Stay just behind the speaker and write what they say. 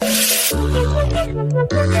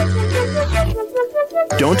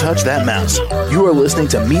Don't touch that mouse. You are listening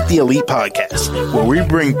to Meet the Elite Podcast, where we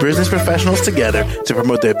bring business professionals together to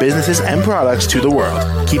promote their businesses and products to the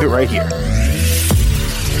world. Keep it right here.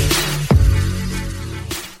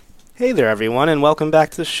 Hey there, everyone, and welcome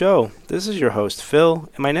back to the show. This is your host, Phil,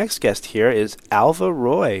 and my next guest here is Alva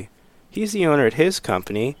Roy. He's the owner at his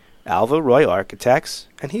company, Alva Roy Architects,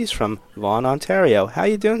 and he's from Vaughan, Ontario. How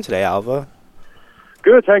you doing today, Alva?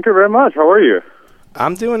 Good, thank you very much. How are you?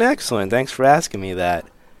 I'm doing excellent. Thanks for asking me that.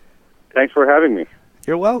 Thanks for having me.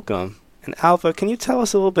 You're welcome. And Alva, can you tell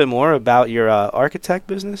us a little bit more about your architect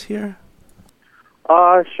business here?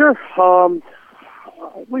 Sure.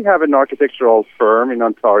 We have an architectural firm in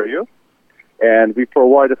Ontario, and we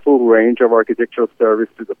provide a full range of architectural service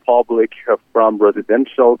to the public from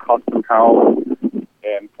residential, custom house,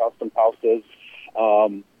 and custom houses,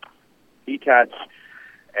 detached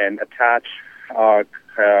and attached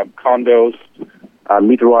condos,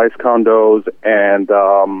 mid-rise condos, and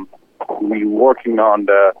we're working on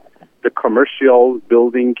the commercial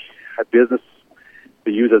building business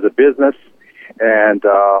to use as a business, and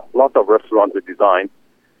lots of restaurants we design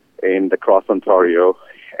in the cross Ontario.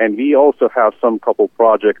 And we also have some couple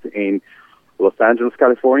projects in Los Angeles,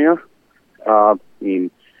 California, in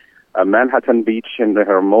Manhattan Beach, and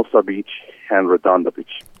Hermosa Beach, and Redondo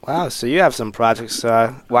Beach. Wow, so you have some projects,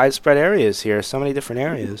 widespread areas here, so many different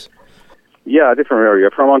areas. Yeah, different area,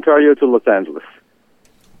 from Ontario to Los Angeles.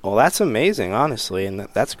 Well, that's amazing, honestly, and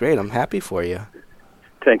that's great. I'm happy for you.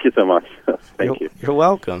 Thank you so much. Thank you. You're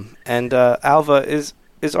welcome. And Alva, is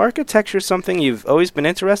architecture something you've always been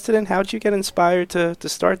interested in? How did you get inspired to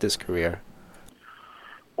start this career?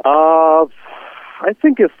 I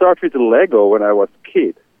think it started with Lego when I was a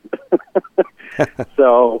kid.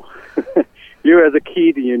 So, you as a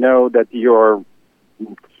kid, you know that you're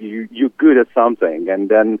good at something, and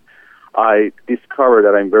then I discovered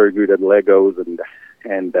that I'm very good at Legos and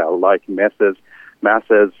like masses,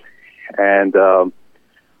 and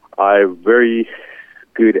I'm very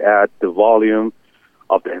good at the volume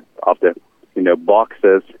of the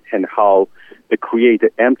boxes, and how to create an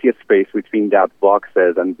empty space between that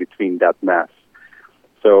boxes and between that mass.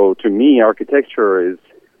 So to me, architecture is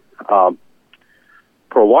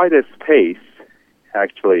provide a space,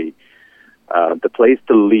 actually, the place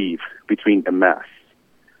to live between the mass.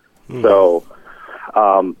 Mm. So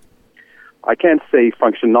I can't say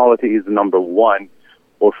functionality is number one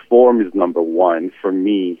or form is number one. For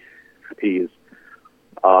me, is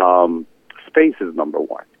space is number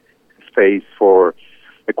one. Space for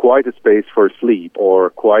a quieter space for sleep, or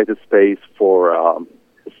quieter space for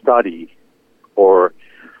study, or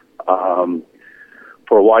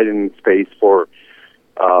providing space for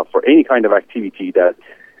any kind of activity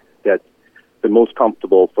that's the most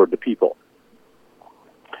comfortable for the people.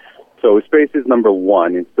 So space is number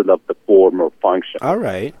one instead of the form or function. All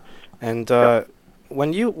right. And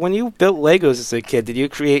when you built Legos as a kid, did you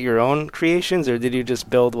create your own creations, or did you just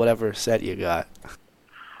build whatever set you got?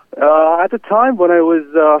 At the time when I was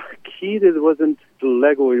a kid, it wasn't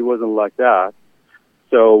like that.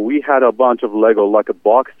 So we had a bunch of Lego like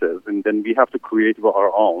boxes, and then we have to create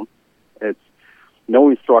our own. It's no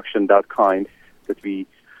instruction that kind that we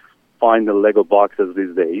find the Lego boxes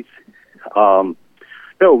these days.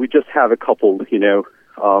 No, we just have a couple,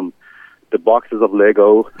 the boxes of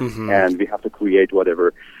Lego, mm-hmm. and we have to create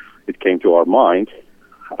whatever it came to our mind.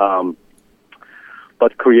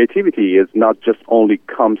 But creativity is not just only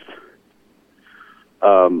comes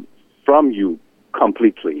from you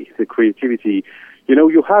completely. The creativity,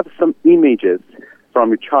 you have some images from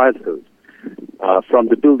your childhood, from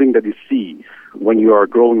the building that you see when you are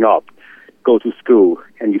growing up, go to school,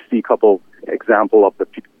 and you see a couple example of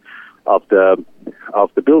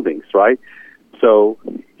the buildings, right? So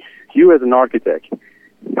you as an architect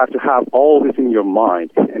have to have all this in your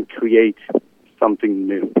mind and create something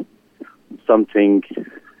new, something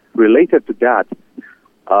related to that,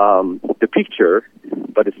 the picture,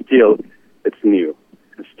 but it's new.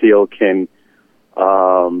 It still can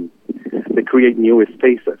they create new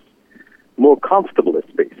spaces, more comfortable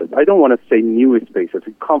spaces. I don't want to say new spaces,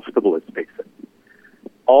 comfortable spaces.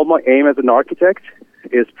 All my aim as an architect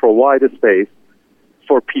is provide a space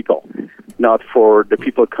for people, not for the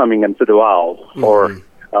people coming and say, wow, mm-hmm. or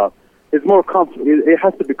it's more it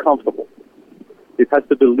has to be comfortable. It has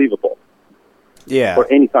to be livable. Yeah.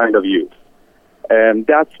 For any kind of use. And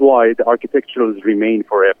that's why the architecturals remain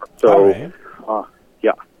forever. So,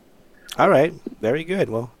 yeah. All right. Very good.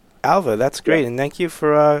 Well, Alva, that's great. Yeah. And thank you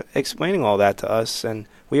for explaining all that to us. And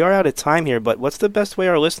we are out of time here, but what's the best way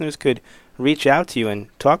our listeners could reach out to you and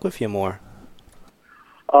talk with you more?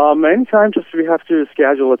 Anytime, just we have to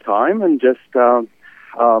schedule a time and just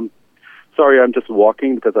some sorry, I'm just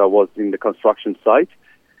walking because I was in the construction site.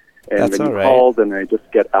 And That's when all you right. called, and I just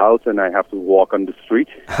get out and I have to walk on the street.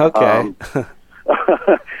 Okay.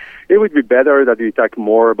 It would be better that we talk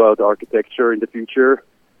more about architecture in the future,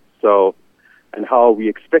 and how we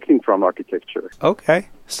expecting from architecture. Okay.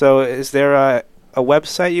 So is there a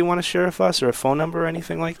website you want to share with us, or a phone number or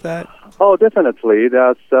anything like that? Oh, definitely.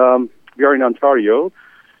 That's we are in Ontario.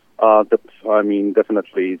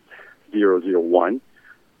 Definitely 001.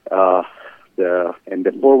 And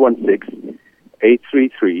the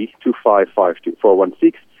 416-833-2552.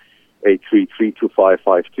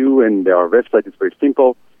 416-833-2552. And our website is very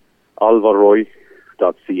simple,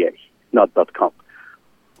 alvaroy.ca, not .com.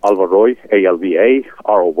 Alvaroy,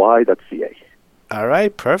 ALVAROY.ca. All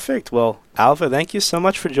right, perfect. Well, Alva, thank you so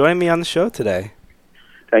much for joining me on the show today.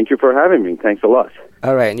 Thank you for having me. Thanks a lot.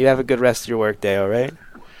 All right, and you have a good rest of your work day, all right?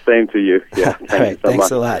 Same to you. Yeah, All right, thanks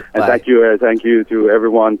a lot. And Bye. thank you to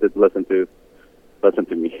everyone that listen to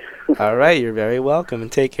me. All right, you're very welcome,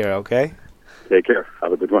 and take care, okay? Take care.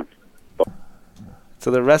 Have a good one. So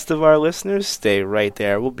the rest of our listeners, stay right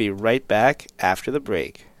there. We'll be right back after the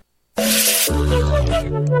break.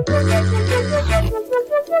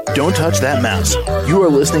 Don't touch that mouse. You are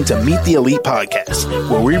listening to Meet the Elite Podcast,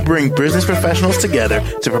 where we bring business professionals together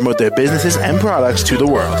to promote their businesses and products to the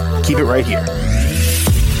world. Keep it right here.